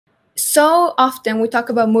So often we talk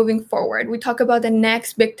about moving forward. We talk about the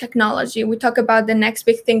next big technology. We talk about the next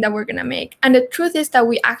big thing that we're going to make. And the truth is that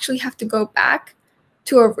we actually have to go back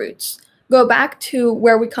to our roots, go back to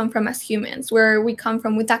where we come from as humans, where we come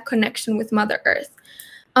from with that connection with Mother Earth.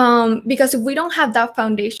 Because if we don't have that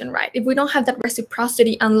foundation right, if we don't have that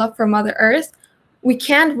reciprocity and love for Mother Earth, we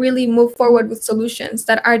can't really move forward with solutions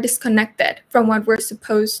that are disconnected from what we're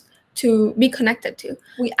supposed to be connected to.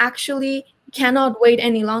 We actually cannot wait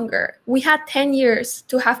any longer. We had 10 years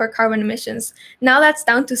to have our carbon emissions. Now that's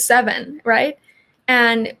down to 7, right?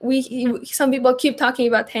 And some people keep talking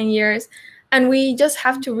about 10 years, and we just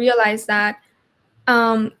have to realize that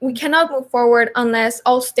we cannot move forward unless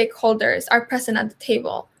all stakeholders are present at the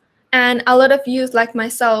table. And a lot of youth like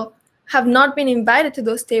myself have not been invited to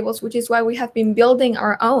those tables, which is why we have been building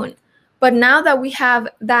our own. But now that we have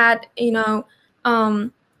that,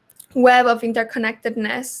 web of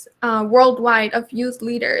interconnectedness worldwide of youth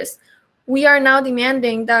leaders, we are now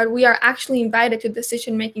demanding that we are actually invited to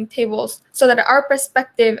decision-making tables so that our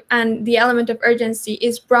perspective and the element of urgency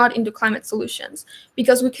is brought into climate solutions.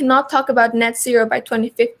 Because we cannot talk about net zero by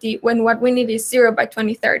 2050 when what we need is zero by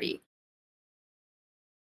 2030.